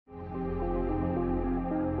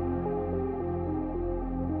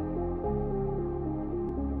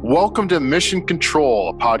Welcome to Mission Control,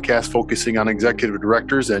 a podcast focusing on executive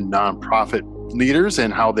directors and nonprofit leaders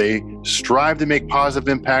and how they strive to make positive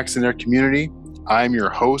impacts in their community. I'm your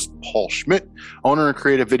host, Paul Schmidt, owner and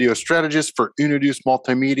creative video strategist for UnoDeuce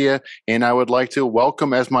Multimedia, and I would like to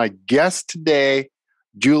welcome as my guest today,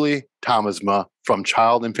 Julie Thomasma from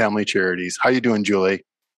Child and Family Charities. How you doing, Julie?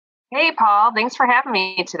 Hey, Paul. Thanks for having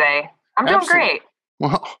me today. I'm doing great.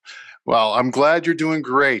 Well, I'm glad you're doing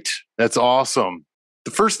great. That's awesome. The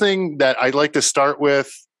first thing that I'd like to start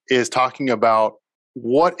with is talking about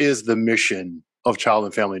what is the mission of Child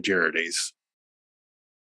and Family Charities?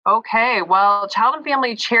 Okay, well, Child and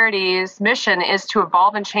Family Charities' mission is to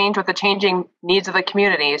evolve and change with the changing needs of the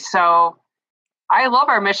community. So I love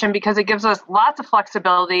our mission because it gives us lots of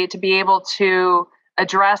flexibility to be able to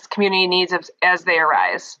address community needs as they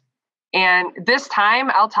arise. And this time,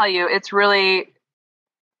 I'll tell you, it's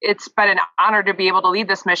been an honor to be able to lead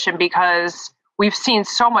this mission because we've seen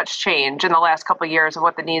so much change in the last couple of years of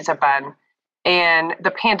what the needs have been. And the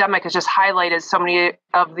pandemic has just highlighted so many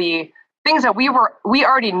of the things that we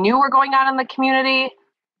already knew were going on in the community,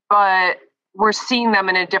 but we're seeing them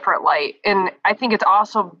in a different light. And I think it's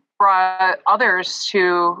also brought others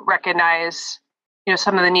to recognize,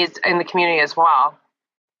 some of the needs in the community as well.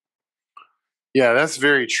 Yeah, that's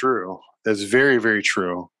very true. That's very, very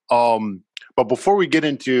true. But before we get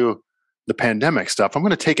into the pandemic stuff, I'm going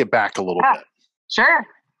to take it back a little bit. Sure.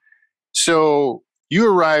 So you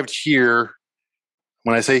arrived here,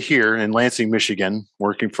 when I say here, in Lansing, Michigan,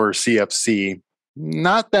 working for CFC,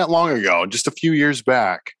 not that long ago, just a few years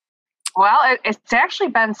back. Well, it's actually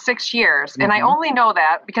been 6 years, and I only know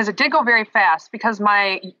that because it did go very fast because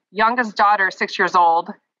my youngest daughter is 6 years old,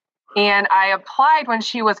 and I applied when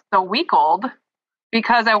she was a week old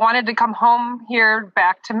because I wanted to come home here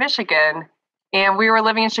back to Michigan. And we were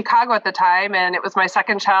living in Chicago at the time, and it was my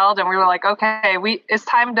second child, and we were like, okay, it's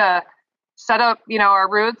time to set up, our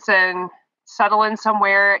roots and settle in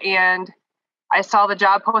somewhere. And I saw the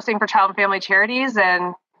job posting for Child and Family Charities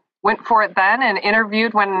and went for it then and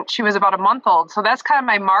interviewed when she was about a month old. So that's kind of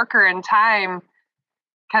my marker in time,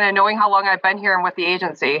 kind of knowing how long I've been here and with the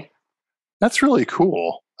agency. That's really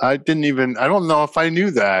cool. I don't know if I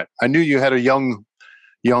knew that. I knew you had a young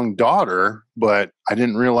daughter, but I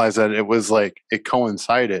didn't realize that it was like it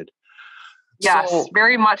coincided. Yes,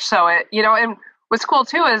 very much so. And what's cool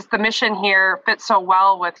too is the mission here fits so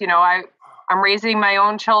well with, I'm raising my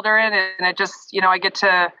own children, and it just, I get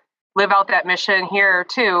to live out that mission here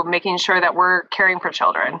too, making sure that we're caring for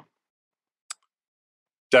children.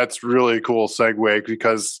 That's really cool segue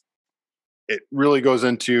because it really goes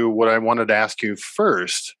into what I wanted to ask you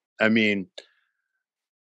first. I mean,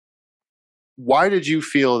 why did you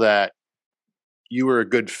feel that you were a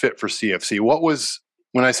good fit for CFC? What was,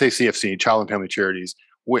 when I say CFC, Child and Family Charities,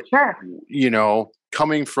 Sure.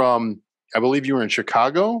 Coming from, I believe you were in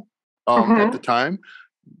Chicago at the time,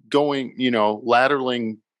 going,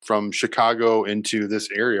 lateraling from Chicago into this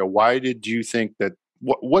area. Why did you think that,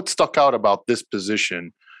 what stuck out about this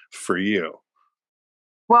position for you?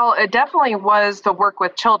 Well, it definitely was the work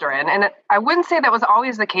with children. And I wouldn't say that was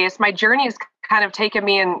always the case. My journey has kind of taken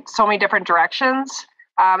me in so many different directions.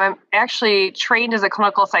 I'm actually trained as a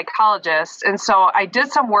clinical psychologist. And so I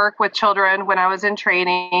did some work with children when I was in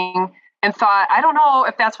training and thought, I don't know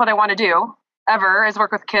if that's what I want to do ever, is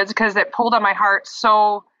work with kids, because it pulled on my heart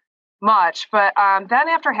so much. But then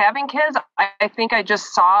after having kids, I think I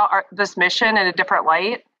just saw this mission in a different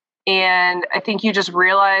light. And I think you just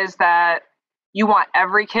realize that you want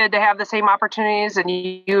every kid to have the same opportunities, and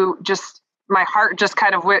my heart just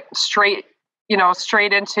kind of went straight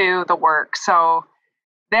into the work. So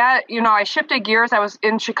that, I shifted gears. I was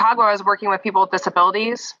in Chicago. I was working with people with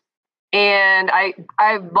disabilities, and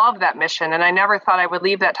I love that mission, and I never thought I would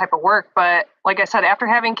leave that type of work. But like I said, after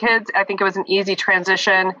having kids, I think it was an easy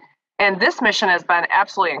transition. And this mission has been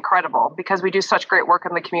absolutely incredible because we do such great work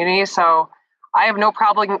in the community. So I have no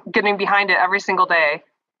problem getting behind it every single day.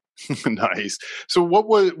 Nice. So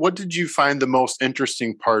what did you find the most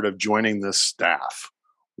interesting part of joining this staff?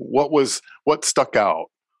 What stuck out?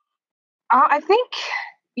 I think,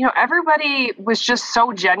 everybody was just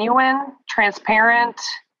so genuine, transparent,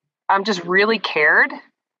 just really cared.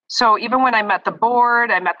 So even when I met the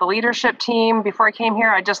board, I met the leadership team before I came here,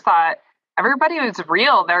 I just thought everybody was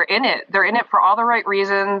real. They're in it. They're in it for all the right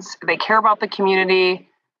reasons. They care about the community.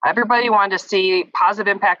 Everybody wanted to see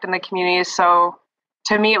positive impact in the community. So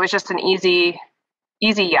to me, it was just an easy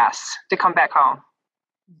yes to come back home.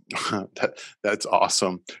 That's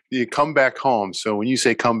awesome. You come back home. So when you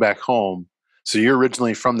say come back home, so you're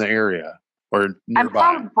originally from the area. or I'm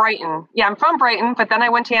nearby? from Brighton. Yeah, I'm from Brighton, but then I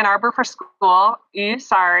went to Ann Arbor for school.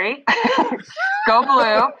 Sorry. Go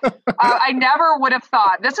Blue. I never would have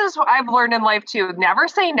thought, this is what I've learned in life too, never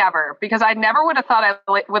say never, because I never would have thought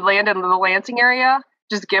I would land in the Lansing area,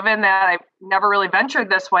 just given that I've never really ventured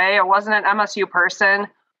this way. I wasn't an MSU person,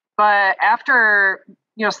 but after,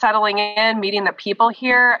 settling in, meeting the people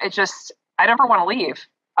here, I never want to leave.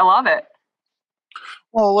 I love it.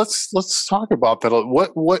 Well, let's talk about that.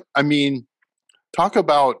 What I mean, talk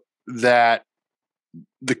about that,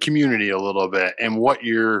 the community a little bit, and what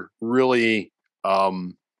you're really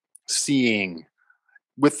seeing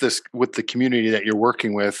with the community that you're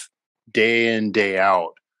working with day in, day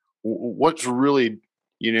out. What's really,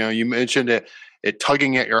 you mentioned it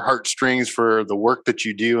tugging at your heartstrings for the work that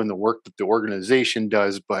you do and the work that the organization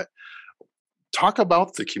does, but talk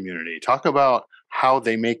about the community. Talk about how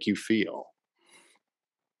they make you feel.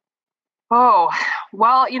 Oh,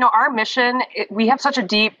 well, our mission, we have such a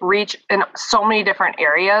deep reach in so many different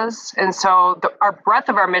areas. And so our breadth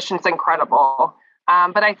of our mission is incredible.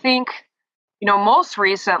 But I think, most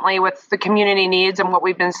recently with the community needs and what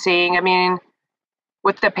we've been seeing,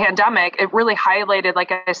 with the pandemic, it really highlighted,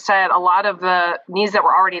 like I said, a lot of the needs that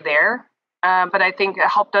were already there. But I think it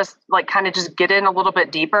helped us kind of just get in a little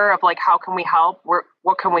bit deeper of how can we help?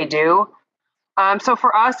 What can we do? So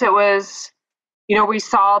for us, it was, we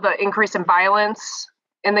saw the increase in violence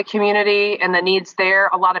in the community and the needs there,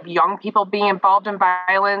 a lot of young people being involved in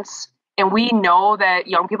violence. And we know that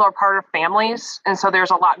young people are part of families. And so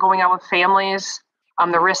there's a lot going on with families,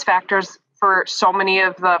 the risk factors for so many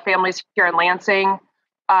of the families here in Lansing.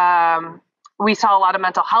 We saw a lot of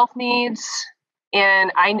mental health needs.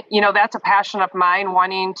 And that's a passion of mine,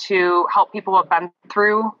 wanting to help people who have been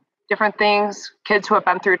through different things, kids who have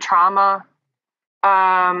been through trauma.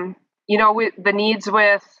 The needs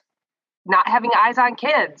with not having eyes on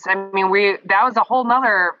kids. That was a whole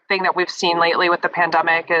nother thing that we've seen lately with the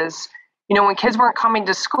pandemic is, when kids weren't coming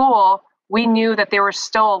to school, we knew that there were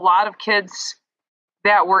still a lot of kids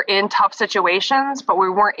that were in tough situations, but we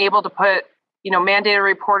weren't able to put, mandated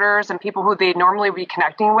reporters and people who they normally would be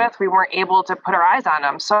connecting with, we weren't able to put our eyes on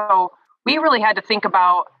them. So we really had to think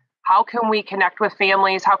about how can we connect with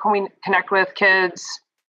families? How can we connect with kids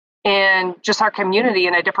and just our community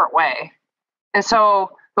in a different way? And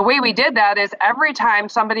so the way we did that is every time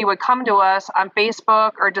somebody would come to us on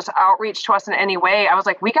Facebook or just outreach to us in any way, I was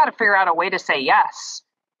like, we got to figure out a way to say yes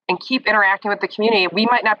and keep interacting with the community. We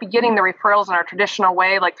might not be getting the referrals in our traditional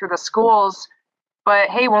way, like through the schools, but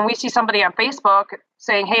hey, when we see somebody on Facebook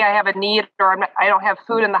saying, hey, I have a need or I don't have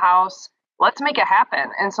food in the house, let's make it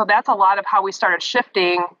happen. And so that's a lot of how we started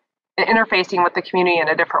shifting and interfacing with the community in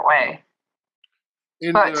a different way.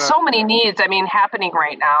 But so many needs, happening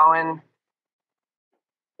right now. And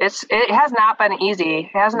it has not been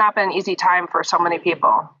easy. It has not been an easy time for so many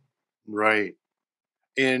people. Right.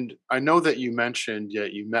 And I know that you mentioned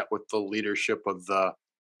that you met with the leadership of the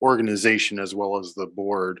organization as well as the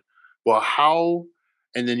board. Well,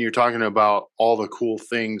 and then you're talking about all the cool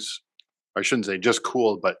things, I shouldn't say just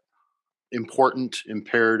cool, but important,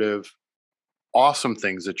 imperative, awesome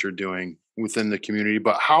things that you're doing within the community.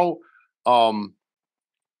 But what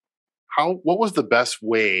was the best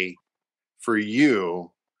way for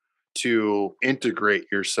you to integrate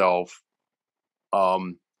yourself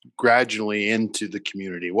gradually into the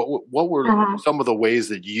community? What were some of the ways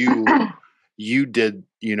that you did,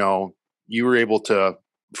 you were able to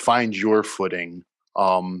find your footing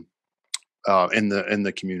in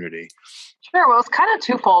the community? Sure. Well, it's kind of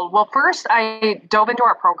twofold. Well, first I dove into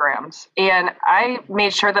our programs and I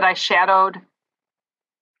made sure that I shadowed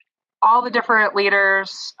all the different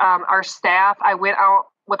leaders, our staff. I went out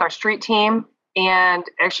with our street team and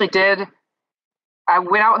I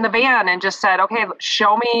went out in the van and just said, okay,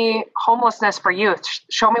 show me homelessness for youth.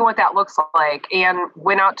 Show me what that looks like. And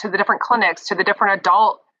went out to the different clinics, to the different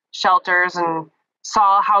adult shelters and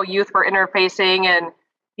saw how youth were interfacing and,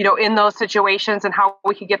 in those situations and how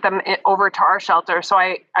we could get them over to our shelter. So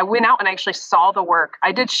I went out and actually saw the work.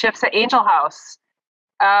 I did shifts at Angel House.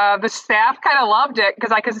 The staff kind of loved it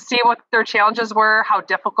because I could see what their challenges were, how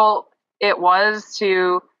difficult it was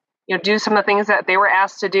to, do some of the things that they were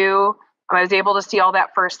asked to do. I was able to see all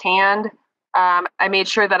that firsthand. I made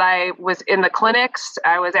sure that I was in the clinics.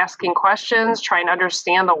 I was asking questions, trying to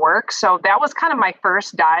understand the work. So that was kind of my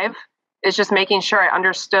first dive, is just making sure I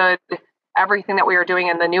understood everything that we were doing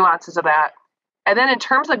and the nuances of that. And then in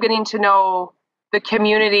terms of getting to know the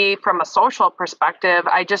community from a social perspective,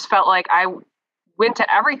 I just felt like I went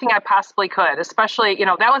to everything I possibly could, especially,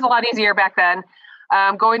 that was a lot easier back then.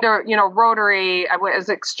 Going to, Rotary, I was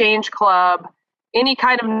Exchange Club, any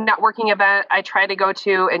kind of networking event I try to go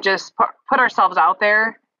to and just put ourselves out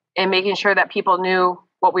there and making sure that people knew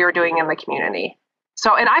what we were doing in the community.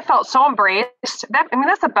 So, and I felt so embraced.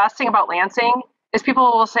 That's the best thing about Lansing is people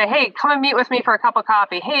will say, hey, come and meet with me for a cup of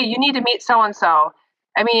coffee. Hey, you need to meet so-and-so.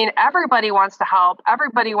 Everybody wants to help.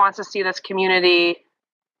 Everybody wants to see this community,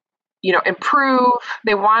 improve.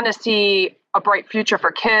 They want to see a bright future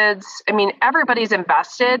for kids. Everybody's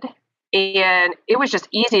invested, and it was just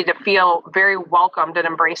easy to feel very welcomed and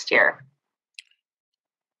embraced here.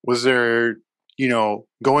 Was there,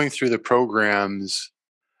 going through the programs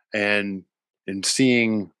and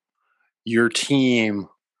seeing your team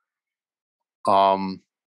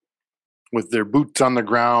with their boots on the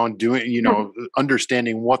ground doing,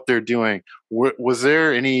 understanding what they're doing, was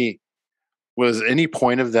any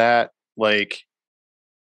point of that, was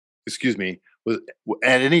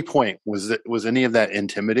at any point, was any of that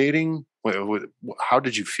intimidating? How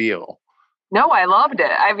did you feel? No, I loved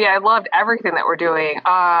it. I loved everything that we're doing.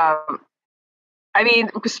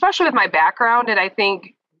 Especially with my background, and I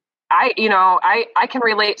think I can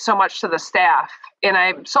relate so much to the staff, and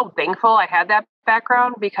I'm so thankful I had that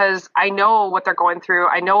background because I know what they're going through.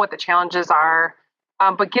 I know what the challenges are,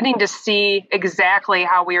 but getting to see exactly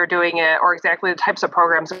how we are doing it or exactly the types of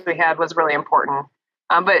programs that we had was really important.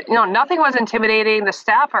 But nothing was intimidating. The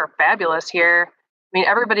staff are fabulous here.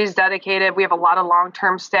 Everybody's dedicated. We have a lot of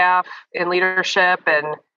long-term staff in leadership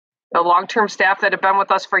and long-term staff that have been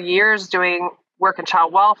with us for years doing work in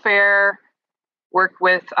child welfare, work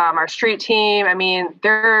with our street team.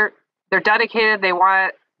 They're dedicated. They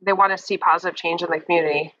want to see positive change in the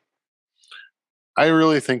community. I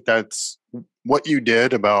really think that's what you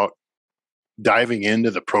did about diving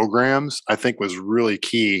into the programs, I think was really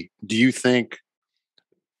key. Do you think,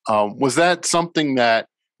 was that something that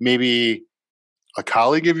maybe a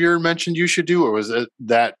colleague of yours mentioned you should do, or was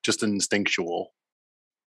that just instinctual?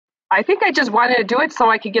 I think I just wanted to do it so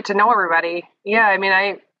I could get to know everybody. Yeah,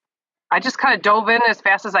 I just kind of dove in as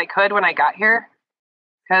fast as I could when I got here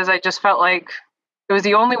because I just felt like it was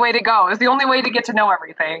the only way to go. It was the only way to get to know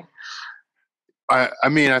everything. I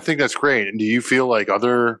think that's great. And do you feel like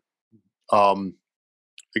other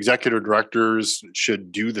executive directors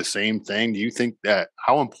should do the same thing? Do you think that,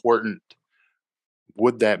 how important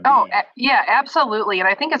would that be? Oh, yeah, absolutely. And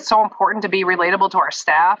I think it's so important to be relatable to our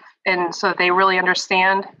staff and so that they really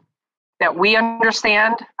understand that we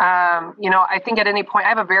understand. I think at any point, I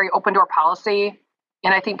have a very open door policy,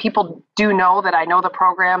 and I think people do know that I know the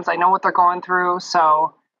programs, I know what they're going through.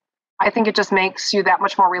 So I think it just makes you that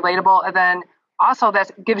much more relatable. And then also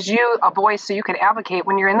that gives you a voice so you can advocate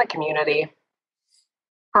when you're in the community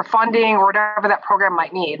for funding or whatever that program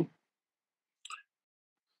might need.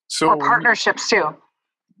 Or partnerships too.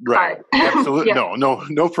 Right. Absolutely. Yeah.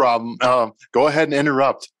 No problem. Go ahead and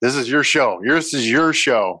interrupt. This is your show. Yours is your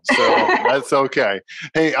show. So that's okay.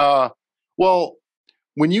 Hey, well,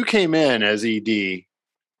 when you came in as ED,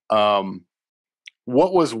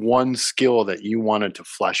 what was one skill that you wanted to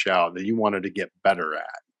flesh out, that you wanted to get better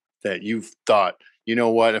at, that you've thought,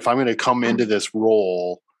 if I'm going to come into this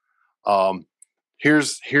role,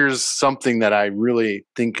 here's something that I really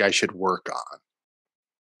think I should work on?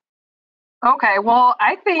 Okay, well,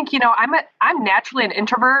 I think, I'm naturally an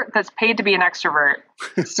introvert that's paid to be an extrovert.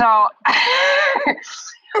 So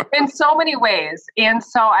in so many ways. And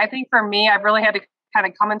so I think for me, I've really had to kind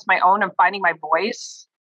of come into my own and finding my voice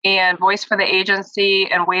and voice for the agency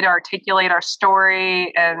and way to articulate our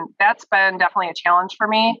story. And that's been definitely a challenge for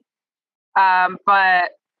me. But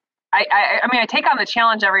I take on the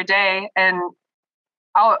challenge every day, and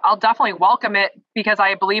I'll definitely welcome it because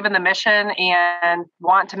I believe in the mission and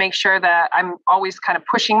want to make sure that I'm always kind of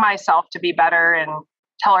pushing myself to be better and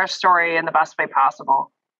tell our story in the best way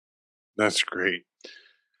possible. That's great.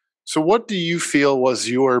 So what do you feel was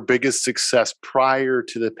your biggest success prior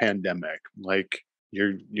to the pandemic? Like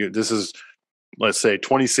this is, let's say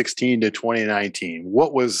 2016 to 2019.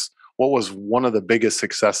 What was one of the biggest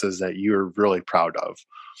successes that you're really proud of?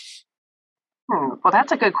 Well,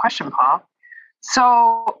 that's a good question, Paul.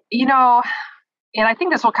 So, and I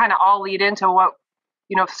think this will kind of all lead into what,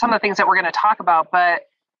 some of the things that we're going to talk about. But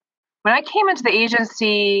when I came into the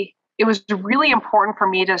agency, it was really important for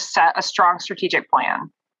me to set a strong strategic plan.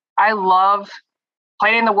 I love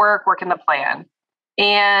planning the work, working the plan.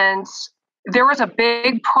 And there was a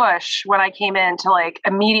big push when I came in to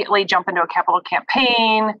immediately jump into a capital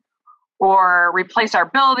campaign or replace our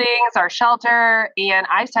buildings, our shelter. And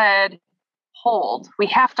I said, we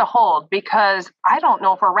have to hold because I don't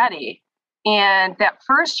know if we're ready. And that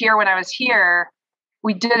first year when I was here,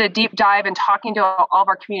 we did a deep dive in talking to all of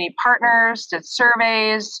our community partners, did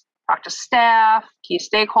surveys, talked to staff, key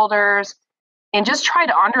stakeholders. and just try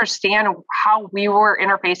to understand how we were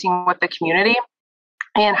interfacing with the community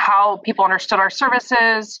and how people understood our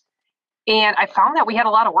services. And I found that we had a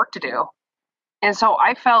lot of work to do. And so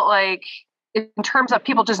I felt like, in terms of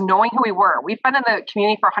people just knowing who we were, we've been in the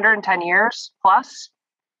community for 110 years plus,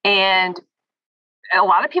 and a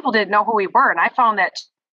lot of people didn't know who we were. And I found that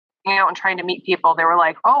out and trying to meet people, they were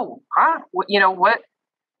like, "Oh, huh? What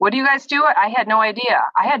do you guys do?" I had no idea.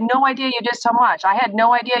 I had no idea you did so much. I had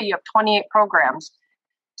no idea you have 28 programs.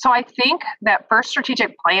 So I think that first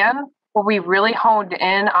strategic plan, where we really honed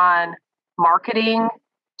in on marketing,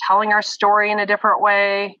 telling our story in a different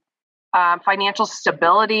way, financial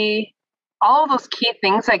stability, all of those key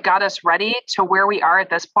things that got us ready to where we are at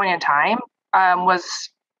this point in time, was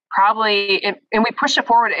probably, and we pushed it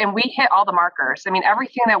forward and we hit all the markers. I mean,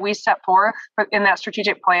 everything that we set forth in that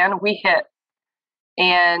strategic plan, we hit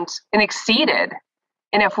and exceeded.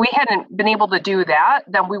 And if we hadn't been able to do that,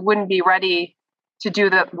 then we wouldn't be ready to do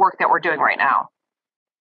the work that we're doing right now.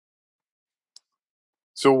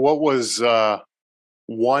 So what was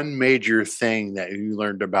one major thing that you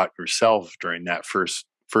learned about yourself during that first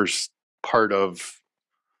part of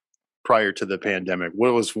prior to the pandemic?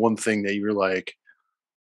 What was one thing that you were like,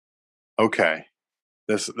 okay,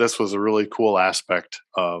 this was a really cool aspect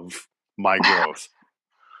of my growth?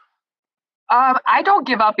 I don't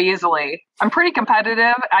give up easily. I'm pretty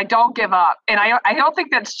competitive. I don't give up, and I don't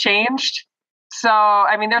think that's changed. So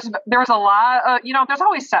I mean, there's a lot of, there's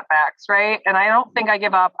always setbacks, right? And I don't think I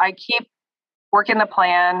give up. I keep working the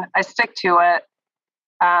plan. I stick to it.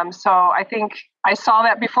 So I think I saw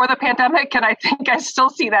that before the pandemic, and I think I still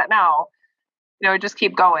see that now. Just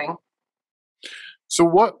keep going. So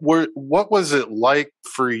what was it like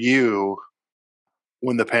for you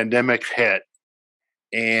when the pandemic hit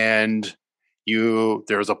and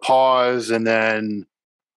there was a pause and then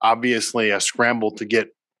obviously a scramble to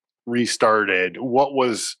get restarted?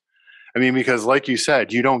 Because like you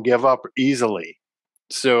said, you don't give up easily.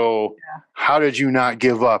 So How did you not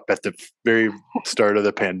give up at the very start of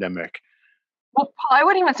the pandemic? Well, Paul, I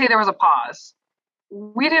wouldn't even say there was a pause.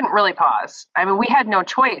 We didn't really pause. I mean, we had no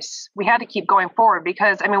choice. We had to keep going forward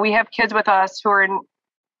because, we have kids with us who are in,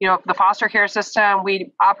 the foster care system.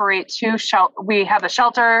 We operate we have the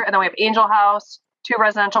shelter, and then we have Angel House, 2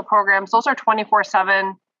 residential programs. Those are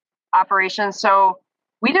 24/7 operations. So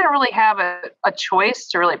we didn't really have a choice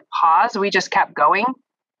to really pause. We just kept going.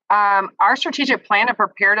 Our strategic plan had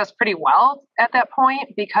prepared us pretty well at that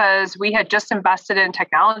point because we had just invested in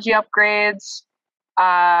technology upgrades.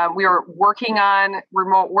 We were working on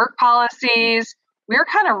remote work policies. We were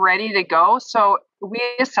kind of ready to go. So we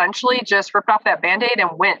essentially just ripped off that Band-Aid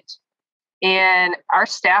and went. And our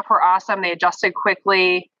staff were awesome. They adjusted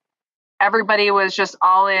quickly. Everybody was just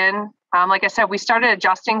all in. Like I said, we started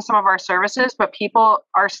adjusting some of our services, but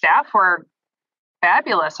our staff were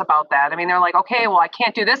fabulous about that. They're like, okay, well, I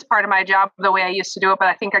can't do this part of my job the way I used to do it, but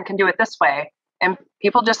I think I can do it this way. And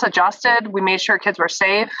people just adjusted. We made sure kids were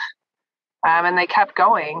safe, and they kept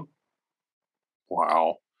going.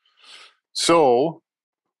 Wow. So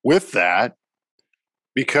with that,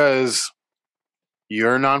 because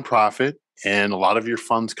you're a nonprofit and a lot of your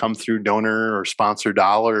funds come through donor or sponsor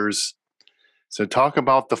dollars, so talk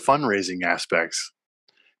about the fundraising aspects.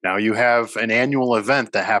 Now you have an annual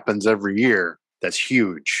event that happens every year. That's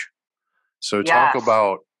huge. So talk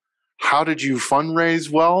about how did you fundraise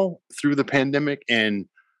well through the pandemic, and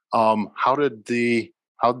how did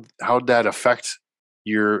that affect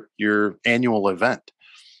your annual event?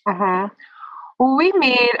 Mm-hmm. Well, we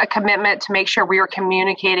made a commitment to make sure we were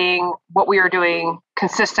communicating what we were doing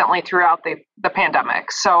consistently throughout the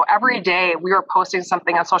pandemic. So every day we were posting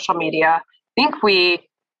something on social media. I think we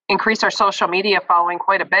increased our social media following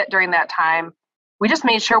quite a bit during that time. We just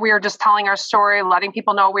made sure we were just telling our story, letting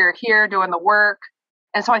people know we were here doing the work.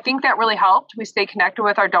 And so I think that really helped. We stayed connected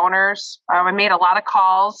with our donors. I made a lot of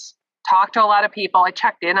calls, talked to a lot of people. I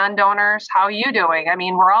checked in on donors. How are you doing?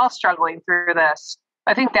 We're all struggling through this.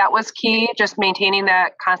 I think that was key, just maintaining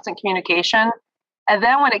that constant communication. And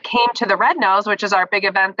then when it came to the Red Nose, which is our big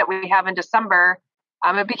event that we have in December,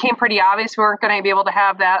 it became pretty obvious we weren't going to be able to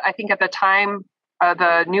have that. I think at the time,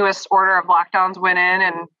 the newest order of lockdowns went in,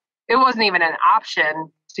 and it wasn't even an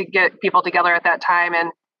option to get people together at that time. And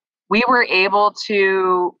we were able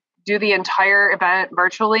to do the entire event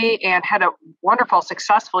virtually and had a wonderful,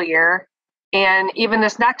 successful year. And even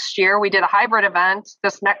this next year, we did a hybrid event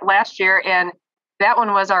last year, and that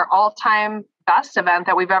one was our all-time best event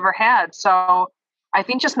that we've ever had. So I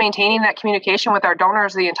think just maintaining that communication with our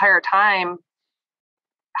donors the entire time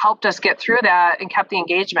helped us get through that and kept the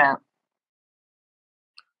engagement.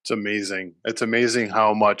 It's amazing. It's amazing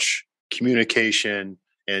how much communication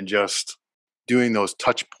and just doing those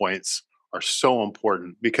touch points are so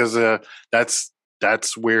important, because that's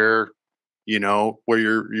where, where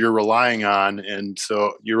you're relying on. And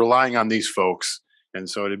so you're relying on these folks. And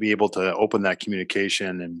so to be able to open that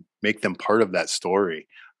communication and make them part of that story.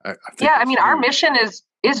 I think I mean, our mission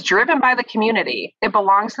is driven by the community. It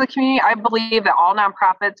belongs to the community. I believe that all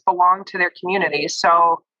nonprofits belong to their community.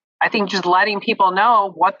 So I think just letting people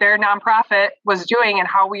know what their nonprofit was doing and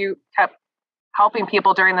how we kept helping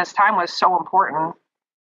people during this time was so important.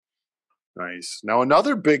 Nice. Now,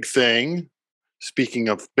 another big thing, speaking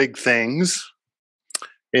of big things,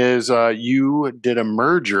 is you did a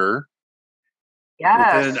merger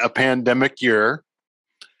within a pandemic year.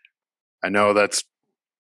 I know that's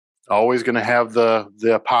always going to have the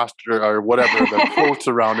apostrophe or whatever, the quotes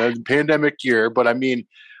around it, pandemic year. But I mean,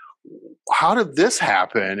 how did this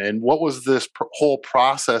happen? And what was this whole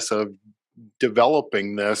process of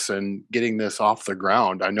developing this and getting this off the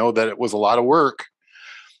ground? I know that it was a lot of work.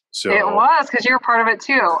 So it was, because you're part of it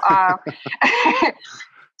too.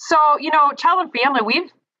 So, Child and Family,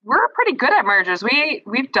 we're pretty good at mergers.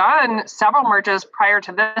 We've done several mergers prior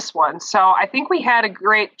to this one. So I think we had a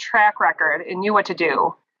great track record and knew what to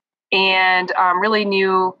do, and really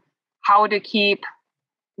knew how to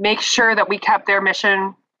make sure that we kept their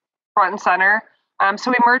mission front and center.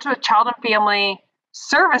 So we merged with Child and Family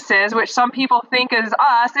Services, which some people think is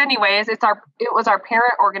us. Anyways, it was our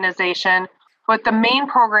parent organization. But the main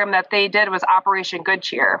program that they did was Operation Good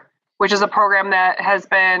Cheer, which is a program that has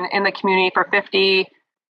been in the community for 50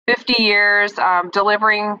 years,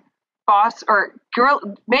 delivering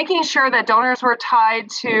making sure that donors were tied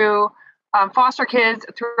to foster kids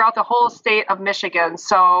throughout the whole state of Michigan.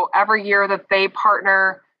 So every year that they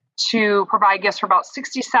partner to provide gifts for about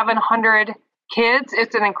 6,700 kids,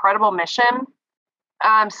 it's an incredible mission.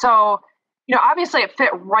 So, obviously it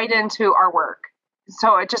fit right into our work.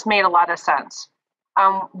 So it just made a lot of sense.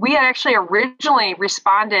 We had actually originally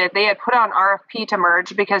responded. They had put out an RFP to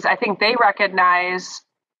merge because I think they recognize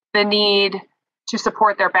the need to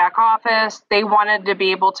support their back office. They wanted to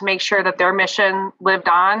be able to make sure that their mission lived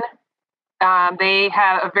on. They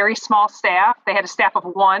had a very small staff. They had a staff of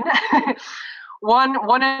one,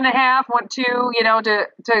 one and a half, two,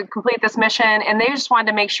 to complete this mission. And they just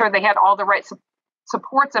wanted to make sure they had all the right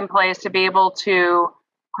supports in place to be able to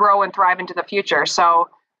grow and thrive into the future. So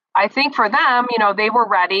I think for them, they were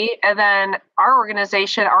ready. And then our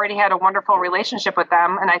organization already had a wonderful relationship with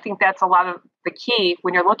them. And I think that's a lot of the key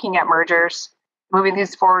when you're looking at mergers, moving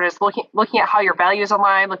things forward, is looking at how your values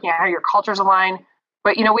align, looking at how your cultures align.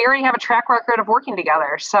 But, we already have a track record of working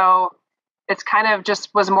together. So it's kind of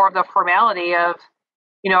just was more of the formality of,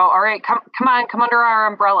 all right, come under our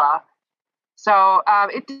umbrella. So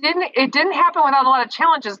it didn't happen without a lot of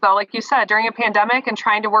challenges, though. Like you said, during a pandemic and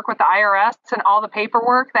trying to work with the IRS and all the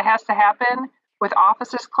paperwork that has to happen with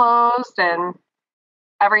offices closed and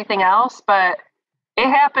everything else. But it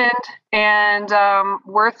happened, and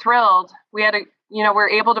we're thrilled. We were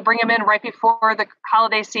able to bring them in right before the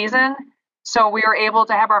holiday season, so we were able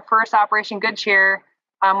to have our first Operation Good Cheer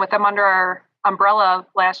with them under our umbrella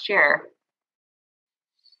last year.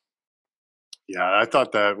 Yeah, I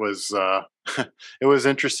thought that was it was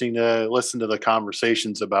interesting to listen to the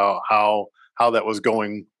conversations about how that was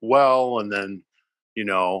going well, and then it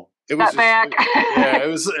was it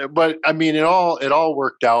was. But I mean, it all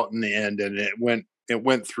worked out in the end, and it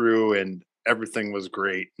went through, and everything was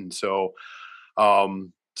great. And so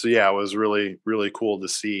yeah, it was really, really cool to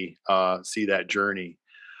see that journey.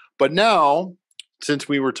 But now, since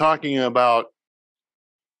we were talking about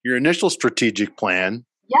your initial strategic plan.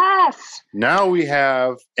 Yes. Now we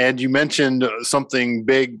have, and you mentioned something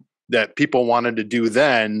big that people wanted to do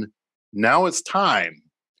then. Now it's time.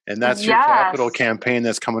 And that's your capital campaign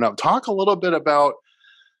that's coming up. Talk a little bit about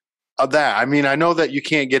that. I mean, I know that you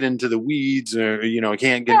can't get into the weeds, or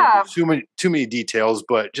can't get into too many details,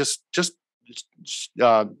 but just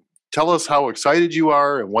tell us how excited you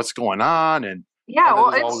are and what's going on. And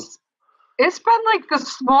it's been like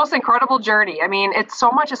this most incredible journey. I mean, so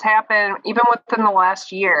much has happened even within the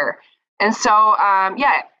last year. And so,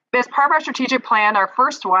 as part of our strategic plan, our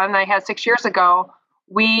first one I had 6 years ago,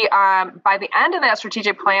 we, by the end of that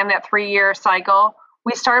strategic plan, that 3-year cycle,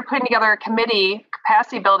 we started putting together a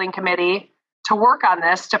capacity building committee to work on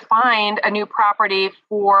this, to find a new property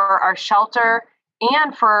for our shelter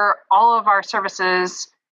and for all of our services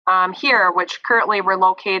here, which currently we're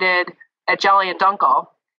located at Jelly and Dunkel.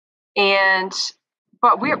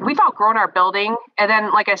 But we've outgrown our building. And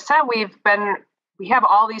then, like I said, we have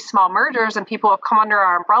all these small mergers and people have come under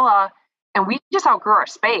our umbrella, and we just outgrew our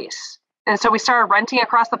space. And so we started renting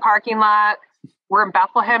across the parking lot. We're in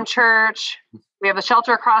Bethlehem Church. We have the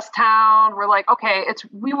shelter across town. We're like, okay,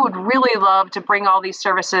 we would really love to bring all these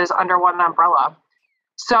services under one umbrella.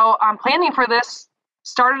 So planning for this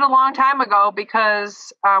started a long time ago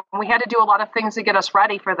because we had to do a lot of things to get us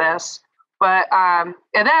ready for this. But and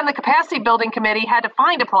then the capacity building committee had to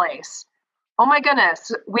find a place. Oh my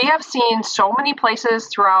goodness, we have seen so many places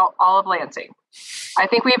throughout all of Lansing. I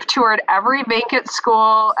think we've toured every vacant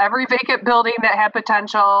school, every vacant building that had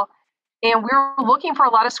potential. And we were looking for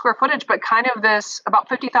a lot of square footage, but kind of this, about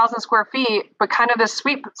 50,000 square feet, but kind of this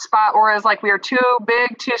sweet spot where it's like we were too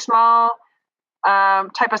big, too small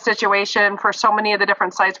type of situation for so many of the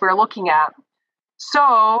different sites we were looking at.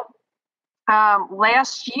 So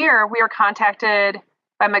last year, we were contacted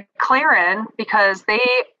by McLaren because they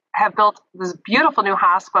have built this beautiful new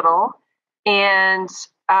hospital. And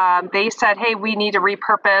they said, hey, we need to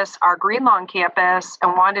repurpose our Green Lawn campus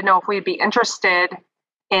and wanted to know if we'd be interested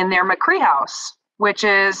in their McCree house, which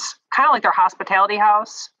is kind of like their hospitality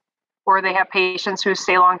house, where they have patients who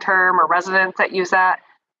stay long-term or residents that use that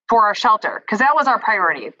for our shelter, because that was our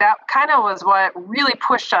priority. That kind of was what really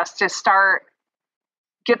pushed us to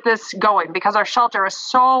get this going, because our shelter is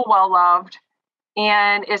so well-loved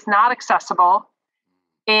and it's not accessible.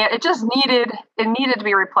 And it just needed to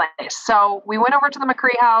be replaced. So we went over to the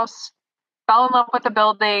McCree house, fell in love with the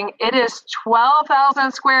building. It is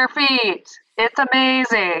 12,000 square feet. It's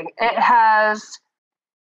amazing. It has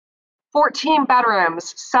 14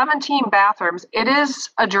 bedrooms, 17 bathrooms. It is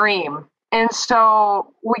a dream. And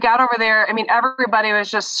so we got over there. I mean, everybody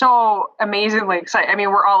was just so amazingly excited. I mean,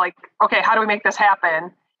 we're all like, okay, how do we make this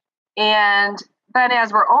happen? And then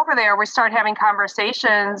as we're over there, we started having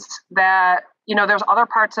conversations that, there's other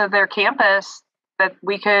parts of their campus that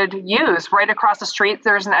we could use. Right across the street,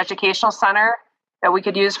 there's an educational center that we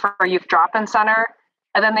could use for a youth drop-in center.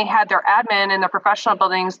 And then they had their admin in the professional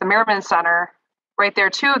buildings, the Merriman Center, right there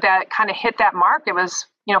too, that kind of hit that mark. It was,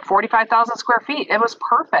 45,000 square feet. It was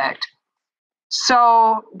perfect.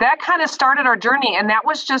 So that kind of started our journey. And that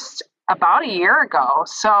was just about a year ago.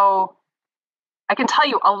 So I can tell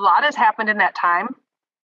you a lot has happened in that time.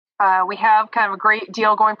 We have kind of a great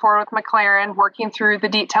deal going forward with McLaren, working through the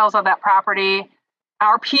details of that property,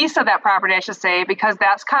 our piece of that property, I should say, because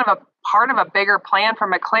that's kind of a part of a bigger plan for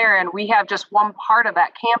McLaren. We have just one part of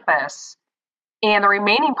that campus, and the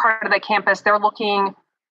remaining part of that campus, they're looking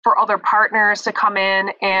for other partners to come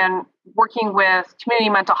in and working with community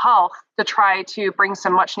mental health to try to bring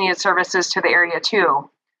some much needed services to the area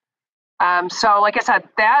too. So like I said,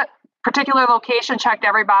 that particular location checked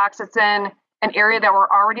every box. It's in an area that we're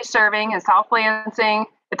already serving in South Lansing.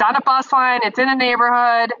 It's on a bus line. It's in a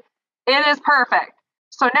neighborhood. It is perfect.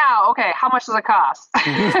 So now, okay, how much does it cost?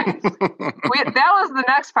 That was the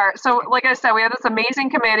next part. So like I said, we had this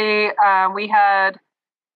amazing committee. We had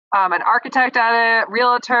an architect on it,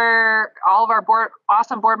 realtor, all of our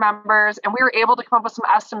awesome board members, and we were able to come up with some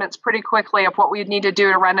estimates pretty quickly of what we'd need to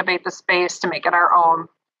do to renovate the space to make it our own.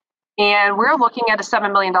 And we're looking at a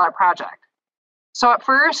 $7 million project. So at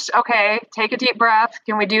first, okay, take a deep breath.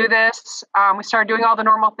 Can we do this? We started doing all the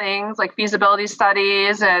normal things like feasibility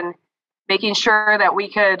studies and making sure that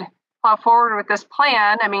we could plow forward with this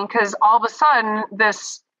plan. I mean, because all of a sudden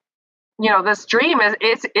this dream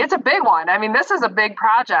it's a big one. I mean, this is a big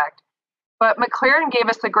project. But McLaren gave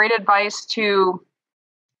us the great advice to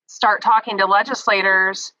start talking to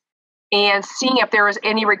legislators and seeing if there was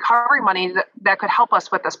any recovery money that could help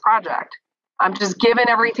us with this project. Just given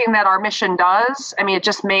everything that our mission does, I mean, it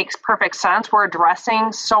just makes perfect sense. We're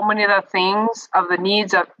addressing so many of the things of the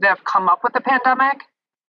needs that have come up with the pandemic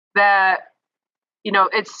that,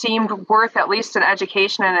 it seemed worth at least an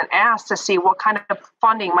education and an ask to see what kind of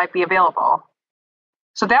funding might be available.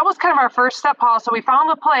 So that was kind of our first step, Paul. So we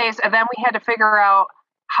found the place, and then we had to figure out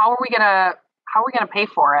how are we gonna pay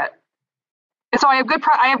for it. And so I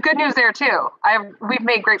have good news there too. We've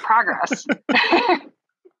made great progress.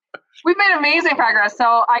 We've made amazing progress.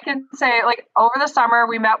 So I can say, like, over the summer,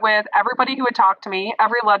 we met with everybody who would talk to me,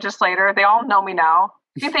 every legislator. They all know me now.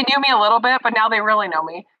 I think they knew me a little bit, but now they really know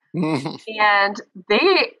me. And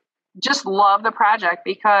they just love the project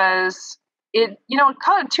because it,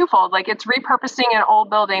 kind of twofold. Like, it's repurposing an old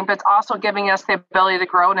building, but it's also giving us the ability to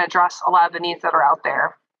grow and address a lot of the needs that are out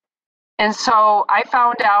there. And so I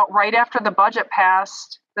found out right after the budget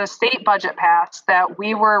passed, the state budget passed, that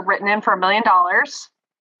we were written in for $1 million.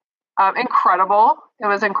 Incredible. It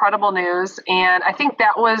was incredible news. And I think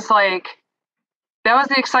that was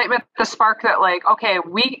the excitement, the spark that okay,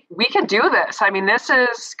 we can do this. I mean, this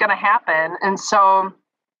is going to happen. And so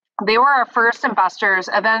they were our first investors.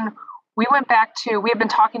 And then we had been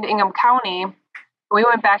talking to Ingham County. We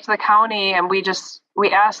went back to the county and we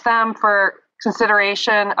asked them for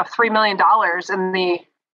consideration of $3 million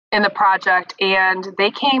in the project, and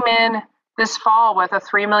they came in this fall with a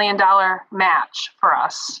 $3 million match for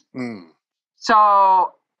us.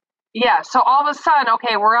 So yeah, so all of a sudden,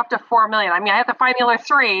 okay, we're up to $4 million. I mean, I have to find the other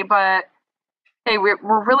 3, but hey,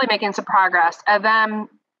 we're really making some progress. And then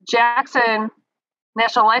Jackson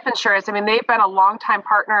National Life Insurance, I mean, they've been a longtime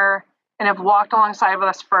partner and have walked alongside with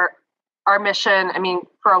us for our mission, I mean,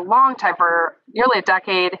 for a long time, for nearly a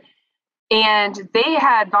decade. And they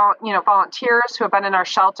had volunteers who have been in our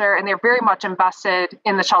shelter, and they're very much invested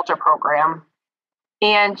in the shelter program.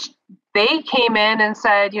 And they came in and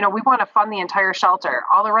said, we want to fund the entire shelter,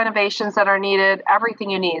 all the renovations that are needed, everything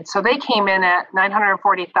you need. So they came in at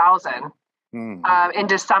 $940,000 in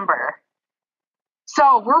December.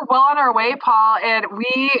 So we're well on our way, Paul. And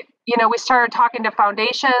we started talking to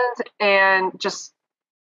foundations and just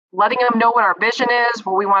letting them know what our vision is,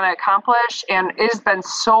 what we want to accomplish. And it has been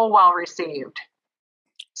so well received.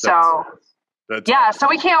 So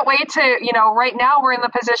we can't wait to, right now we're in the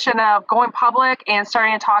position of going public and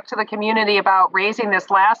starting to talk to the community about raising this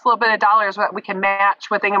last little bit of dollars that we can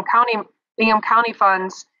match with Ingham County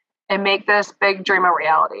funds and make this big dream a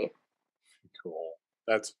reality. Cool.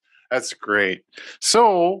 That's great.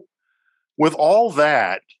 So with all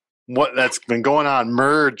that, what that's been going on,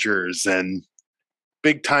 mergers and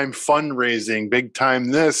big time fundraising, big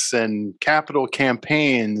time this and capital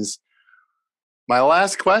campaigns, my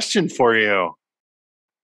last question for you.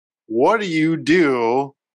 What do you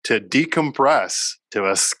do to decompress, to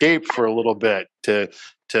escape for a little bit, to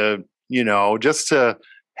just to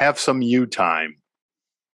have some you time?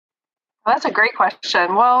 Well, that's a great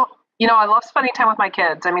question. Well, I love spending time with my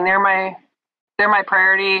kids. I mean, they're my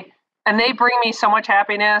priority, and they bring me so much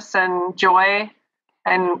happiness and joy.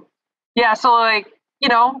 And yeah, so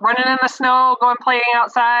running in the snow, going playing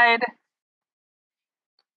outside,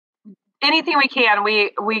 anything we can.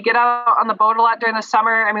 We get out on the boat a lot during the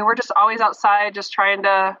summer. I mean, we're just always outside, just trying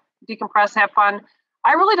to decompress and have fun.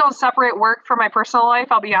 I really don't separate work from my personal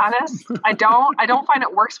life. I'll be honest. I don't find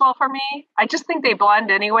it works well for me. I just think they blend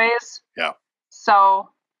anyways. Yeah. So,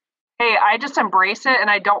 hey, I just embrace it and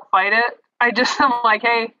I don't fight it. I'm like,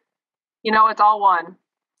 hey, it's all one.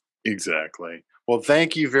 Exactly. Well,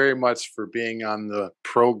 thank you very much for being on the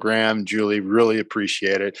program, Julie. Really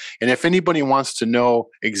appreciate it. And if anybody wants to know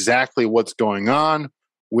exactly what's going on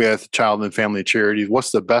with Child and Family Charities, what's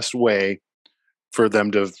the best way for them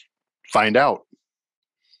to find out?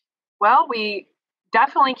 Well, we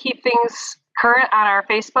definitely keep things current on our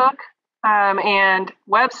Facebook and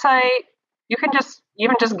website. You can just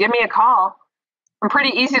give me a call. I'm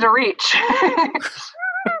pretty easy to reach.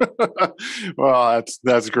 Well,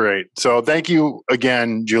 that's great. So thank you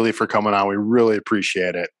again, Julie, for coming on. We really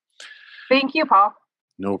appreciate it. Thank you, Paul.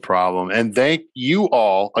 No problem. And thank you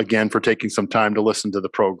all again for taking some time to listen to the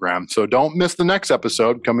program. So don't miss the next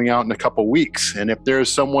episode coming out in a couple weeks. And if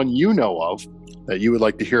there's someone you know of that you would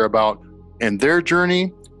like to hear about and their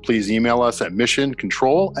journey, please email us at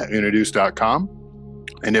missioncontrol@UnoDeuce.com.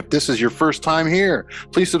 And if this is your first time here,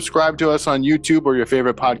 please subscribe to us on YouTube or your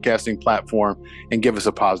favorite podcasting platform and give us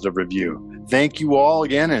a positive review. Thank you all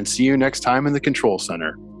again, and see you next time in the Control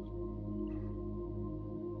Center.